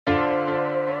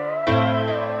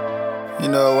You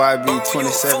know, YBE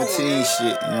 2017 shit, you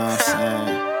know what I'm saying?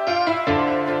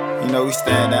 You know, we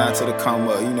stand down to the come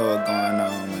up, you know what's going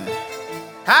on, man.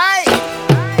 Hey!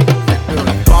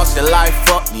 Boss your life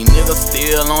up, these niggas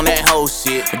still on that whole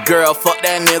shit. The girl, fuck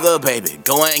that nigga, baby,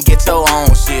 go and get your own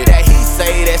shit. That he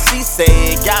say, that she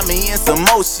say, got me in some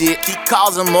more shit. Keep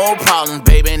causing more problems,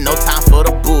 baby, no time for the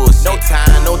bullshit. No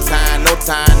time, no time, no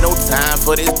time, no time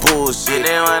for this bullshit.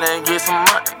 They wanna get some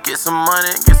money, get some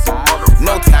money, get some money.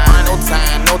 No time, no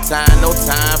time, no time, no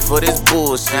time for this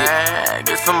bullshit. Yeah,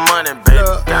 get some money, baby,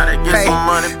 gotta get some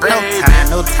money, baby.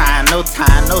 No time, no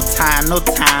time, no time, no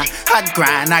time. I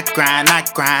grind, I grind, I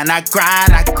grind, I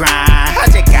grind, I grind. I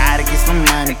just gotta get some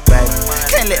money, baby.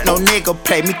 Can't let no nigga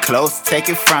play me close, take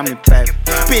it from me, baby.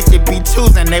 Bitches be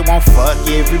choosing, they won't fuck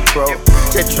every bro.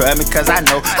 Just trust me, cause I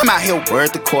know I'm out here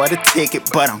worth a quarter ticket,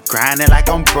 but I'm grinding like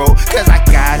I'm broke, cause I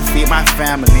gotta feed my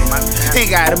family. They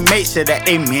gotta make sure that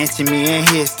they mention me in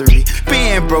history.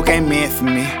 Being broke ain't meant for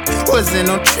me. Was in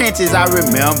them trenches, I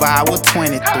remember I was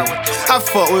 23. I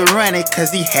fuck with Running,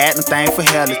 cause he had them things for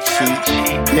hella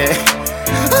cheap. Yeah.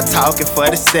 I'm talking for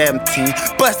the 17.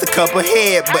 Bust a couple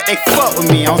head, but they fuck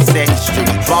with me on 2nd Street.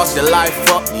 Boss your life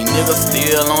up, these niggas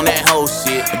still on that whole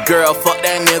shit. The girl, fuck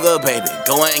that nigga, baby,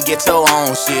 go and get your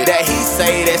own shit. That he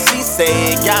say, that she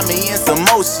say, got me in some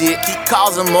more shit. Keep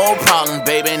causing more problems,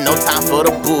 baby, no time for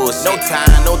the bullshit. No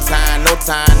time, no time, no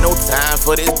time, no time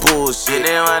for this bullshit.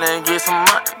 They wanna get some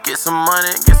money, get some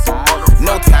money, get some money.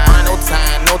 No time, no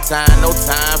time, no time, no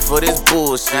time for this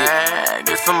bullshit. Yeah,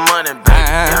 get some money,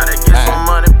 baby, gotta get some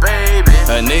money, baby.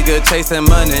 A nigga chasing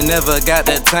money, never got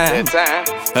that time.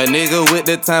 A nigga with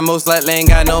the time, most likely ain't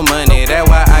got no money. That's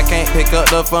why I can't pick up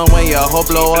the phone when your hoe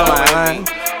blow up my line.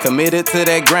 Committed to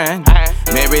that grind,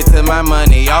 married to my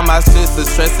money. All my sisters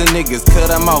stressing niggas,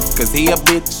 cut him off, cause he a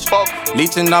bitch.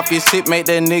 Leeching off your shit, make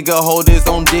that nigga hold his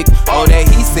own dick. Oh, that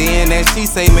he saying that she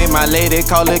say, make my lady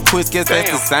call it quits. Guess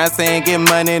that's the sign saying get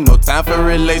money, no time for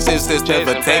relationships.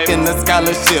 Never taking the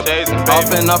scholarship.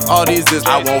 Off and off all these is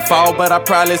I won't fall, but I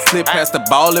probably slip past the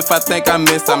ball if I think I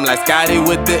miss. I'm like Scotty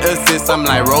with the assist. I'm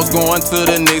like Rose going to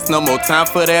the Knicks. No more time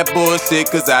for that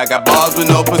bullshit, cause I got balls with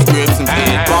no prescription.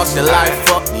 Boss your life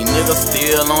up, these niggas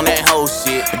still on that whole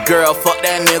shit. The girl, fuck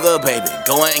that nigga, baby,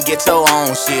 go and get your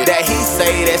own shit. That he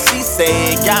say, that she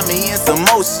say, got me in some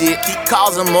more shit. Keep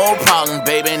causing more problems,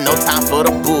 baby, no time for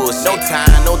the bullshit. No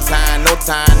time, no time, no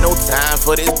time, no time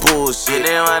for this bullshit.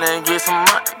 They wanna get some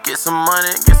money, get some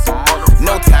money, get some money.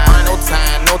 No time, no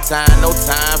time, no time, no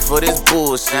time for this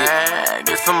bullshit. Yeah,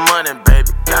 get some money, baby.